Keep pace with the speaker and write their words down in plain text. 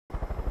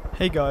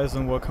Hey guys,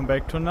 and welcome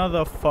back to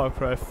another Far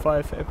Cry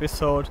 5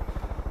 episode.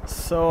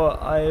 So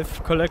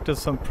I've collected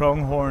some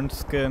pronghorn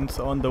skins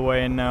on the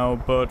way now,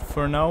 but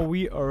for now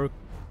we are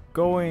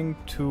going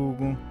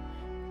to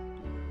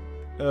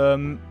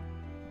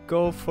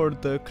go for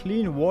the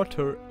Clean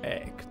Water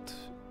Act.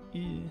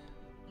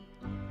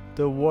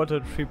 The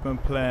water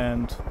treatment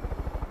plant.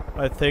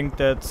 I think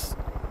that's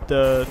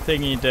the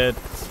thingy that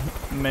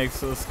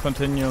makes us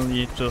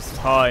continually just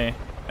high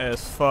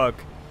as fuck.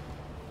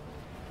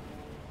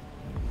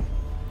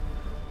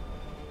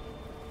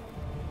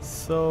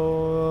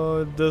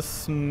 So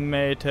this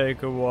may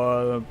take a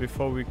while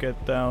before we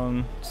get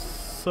down,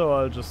 so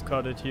I'll just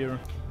cut it here.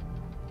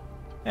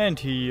 And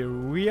here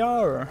we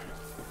are.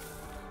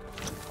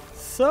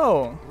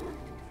 So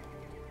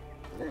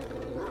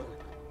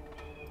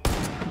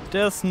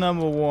there's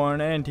number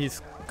one and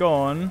he's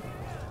gone.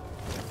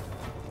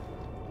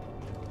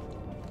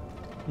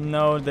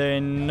 Now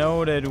they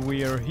know that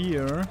we are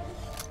here.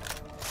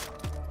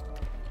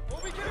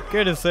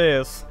 Get his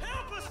ass.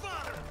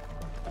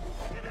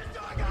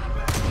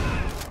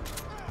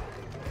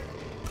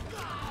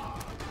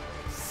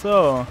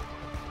 So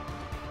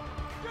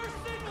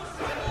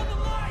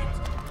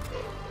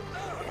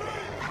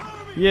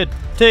yeah,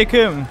 take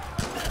him.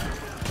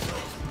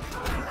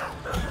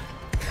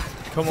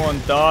 Come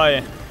on,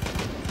 die.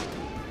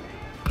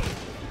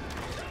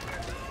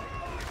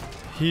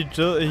 He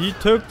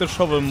took the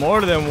shovel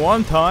more than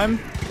one time.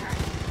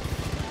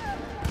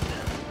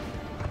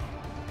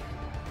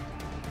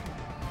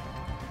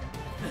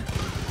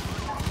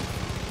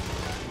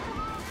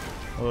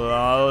 Well,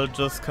 I'll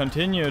just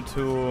continue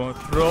to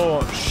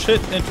throw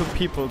shit into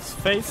people's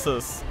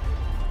faces.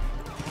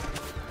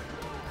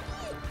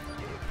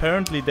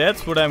 Apparently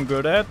that's what I'm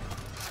good at.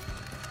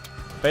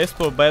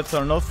 Baseball bats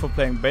are not for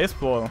playing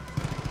baseball.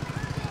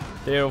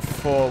 They're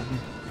for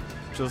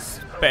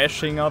just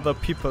bashing other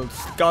people's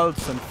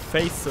skulls and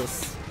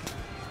faces.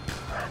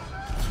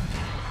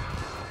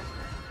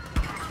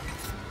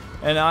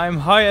 And I'm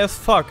high as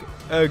fuck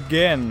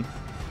again.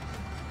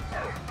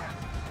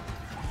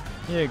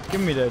 Yeah,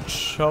 give me that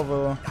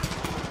shovel.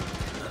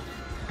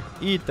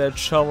 Eat that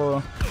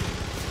shovel.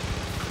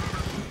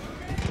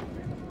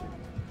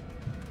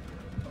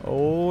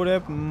 Oh,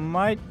 that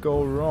might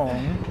go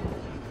wrong.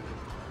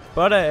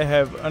 But I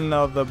have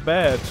another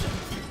bed.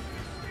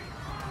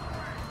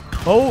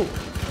 Oh!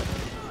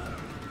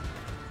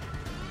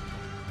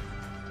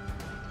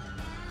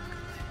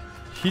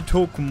 He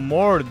took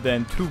more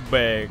than two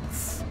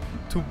beds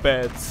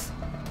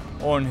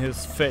on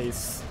his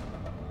face.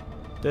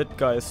 That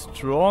guy's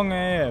strong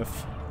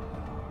AF.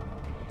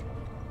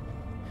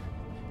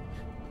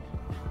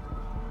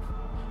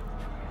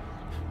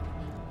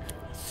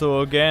 So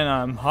again,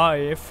 I'm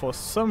high for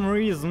some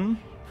reason.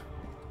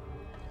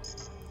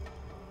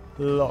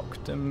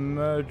 Locked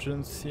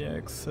emergency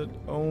exit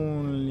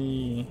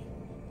only.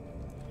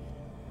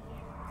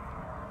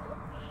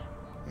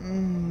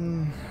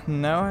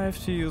 Now I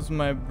have to use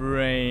my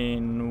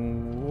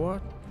brain.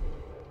 What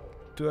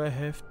do I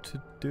have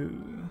to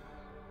do?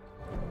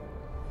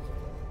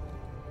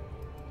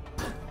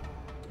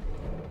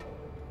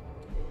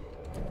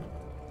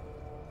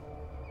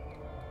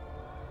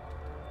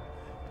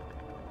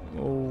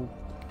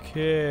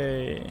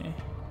 Okay.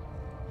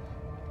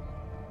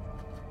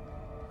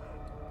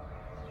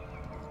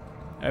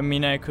 I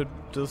mean, I could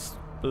just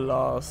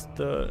blast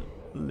the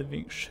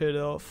living shit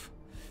off.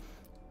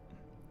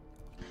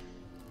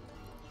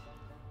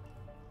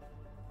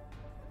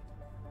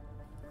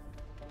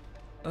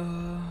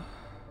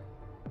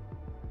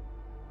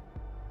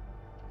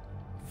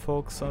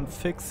 Focus on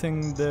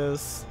fixing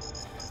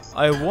this.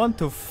 I want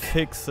to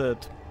fix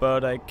it,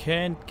 but I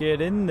can't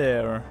get in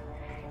there.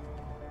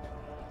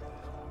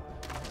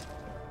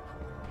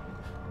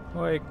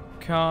 Why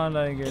can't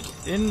I get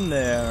in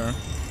there?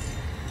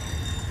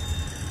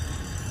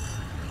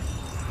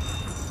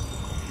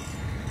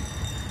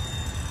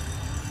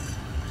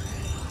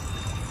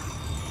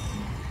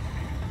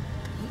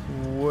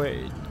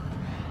 Wait,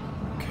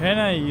 can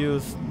I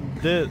use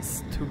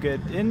this to get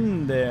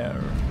in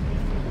there?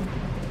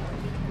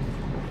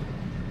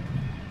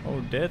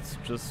 Oh, that's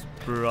just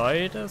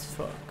bright as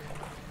fuck.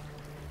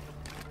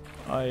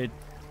 I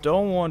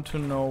don't want to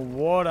know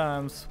what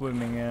I'm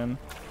swimming in.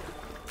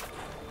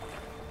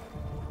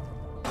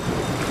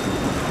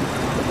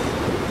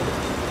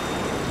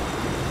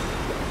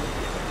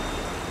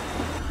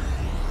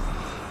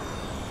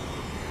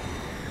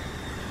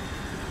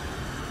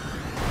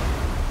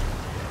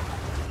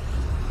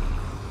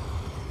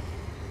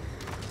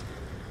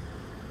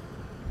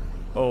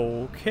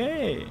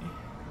 Okay.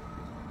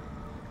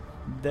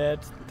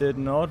 That did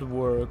not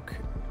work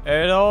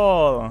at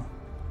all.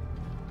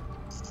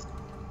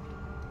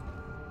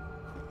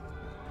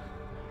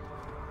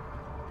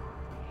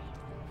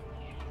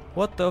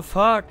 What the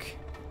fuck?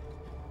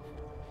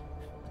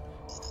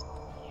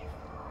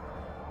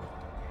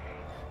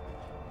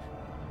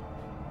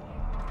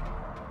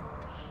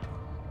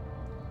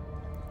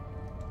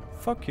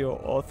 Fuck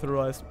your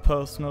authorized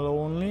personnel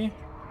only.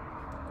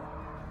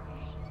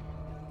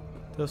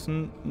 There's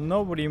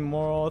nobody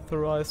more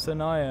authorized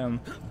than I am.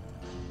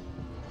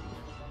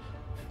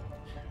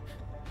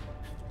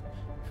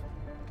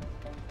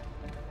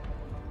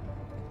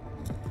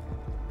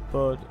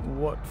 But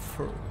what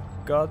for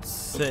God's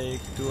sake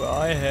do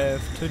I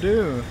have to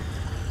do?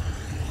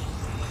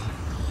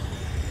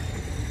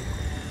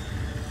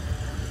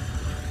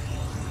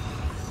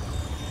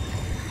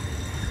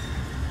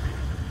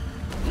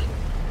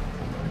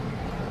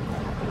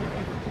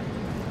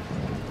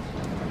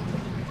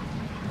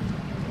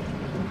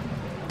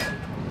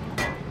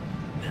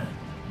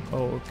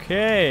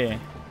 Okay.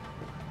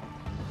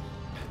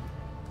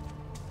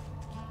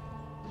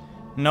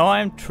 Now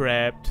I'm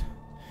trapped.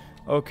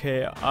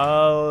 Okay,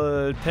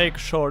 I'll take a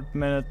short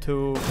minute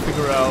to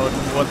figure out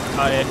what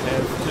I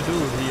have to do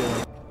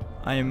here.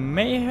 I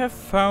may have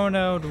found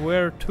out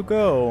where to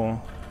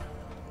go.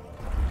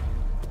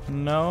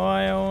 Now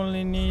I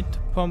only need to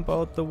pump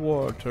out the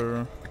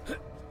water.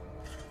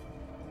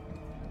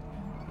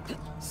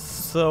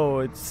 So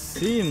it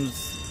seems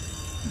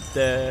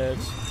that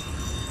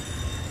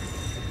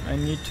I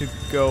need to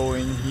go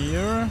in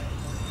here,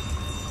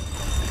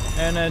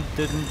 and I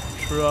didn't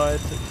try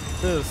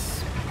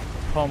this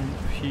pump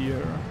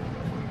here.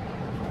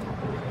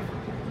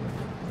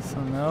 So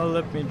now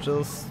let me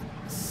just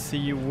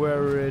see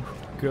where it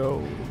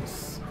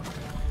goes.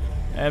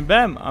 And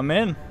bam, I'm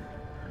in.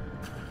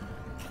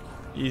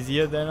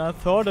 Easier than I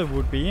thought it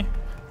would be.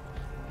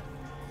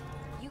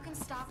 You can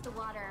stop the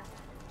water,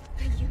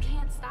 but you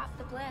can't stop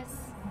the bliss.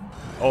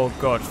 Oh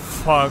god,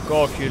 fuck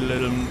off, you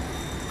little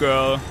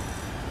girl.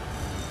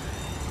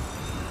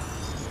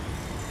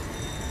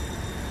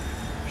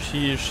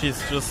 She's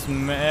just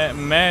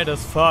mad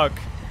as fuck.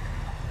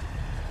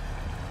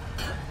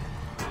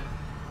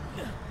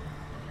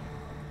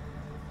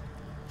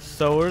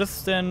 So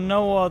is there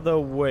no other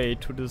way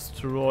to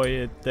destroy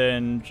it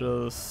than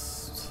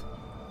just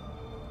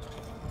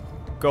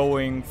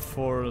going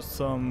for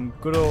some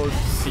good old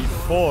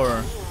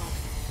C4?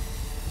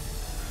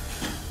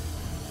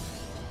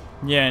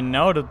 Yeah,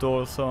 now the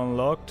doors are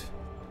unlocked.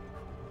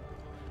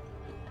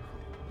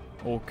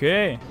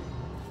 Okay.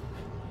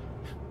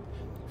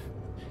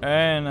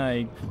 And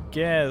I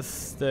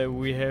guess that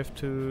we have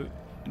to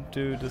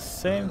do the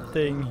same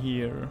thing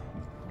here.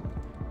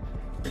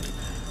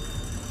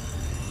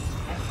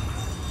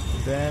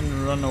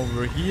 Then run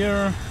over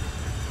here.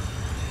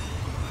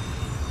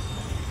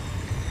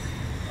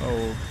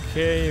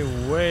 Okay,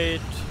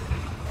 wait.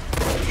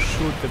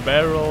 Shoot the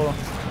barrel.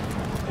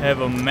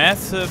 Have a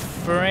massive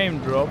frame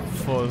drop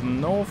for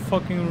no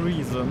fucking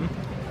reason.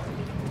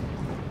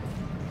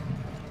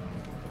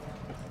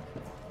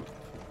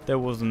 There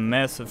was a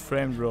massive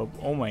frame drop.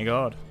 Oh my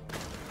god.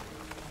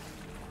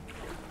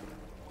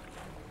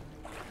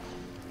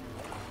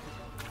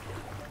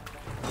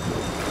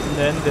 And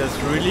then there's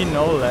really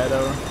no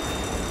ladder.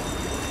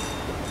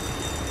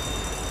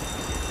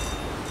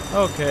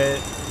 Okay,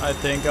 I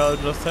think I'll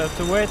just have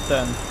to wait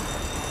then.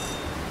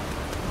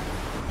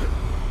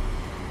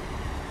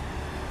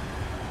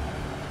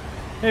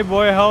 Hey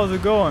boy, how's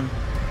it going?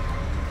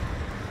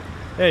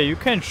 Hey, you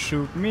can't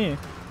shoot me.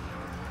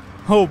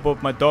 Oh,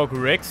 but my dog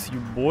wrecks you,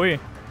 boy.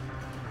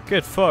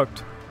 Get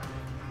fucked.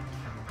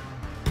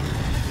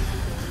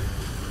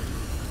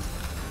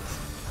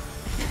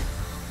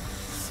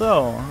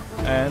 So,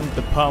 and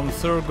the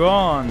pumps are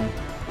gone.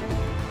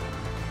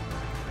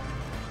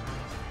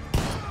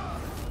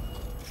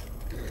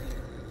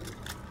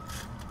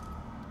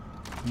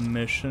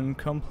 Mission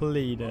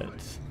completed.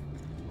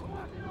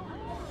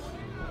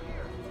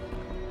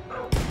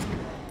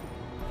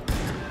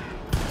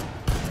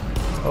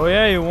 Oh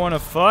yeah, you wanna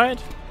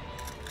fight?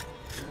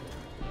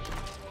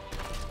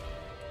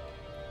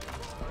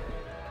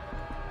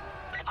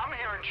 I'm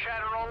hearing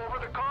chatter all over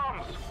the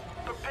comms.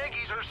 The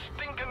piggies are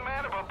stinking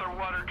mad about their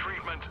water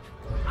treatment.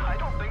 I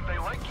don't think they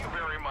like you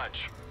very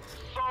much.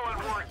 Solid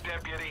work,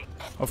 deputy.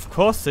 Of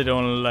course they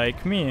don't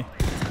like me.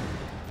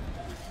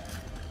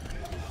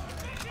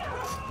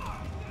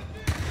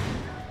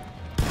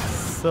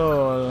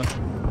 So...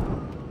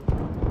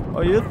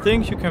 oh, you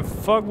think you can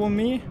fuck with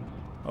me?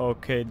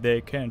 Okay, they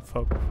can't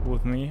fuck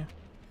with me.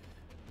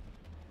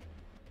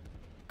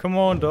 Come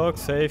on, dog,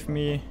 save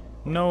me.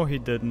 No, he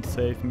didn't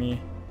save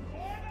me.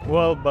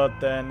 Well, but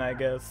then I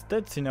guess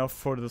that's enough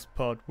for this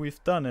part.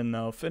 We've done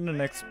enough. In the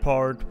next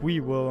part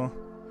we will...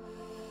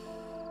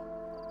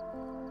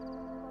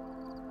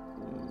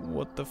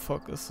 what the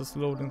fuck is this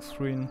loading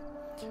screen?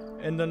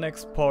 In the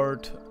next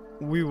part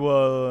we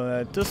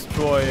will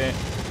destroy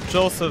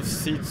Joseph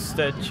Seed's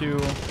statue.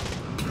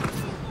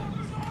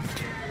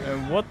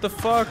 And what the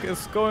fuck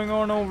is going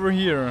on over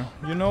here?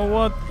 You know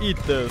what? Eat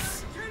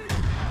this.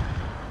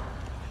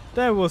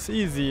 That was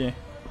easy.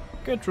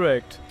 Get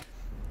wrecked.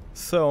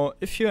 So,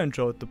 if you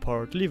enjoyed the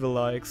part, leave a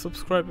like,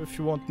 subscribe if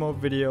you want more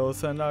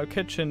videos, and I'll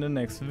catch you in the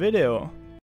next video.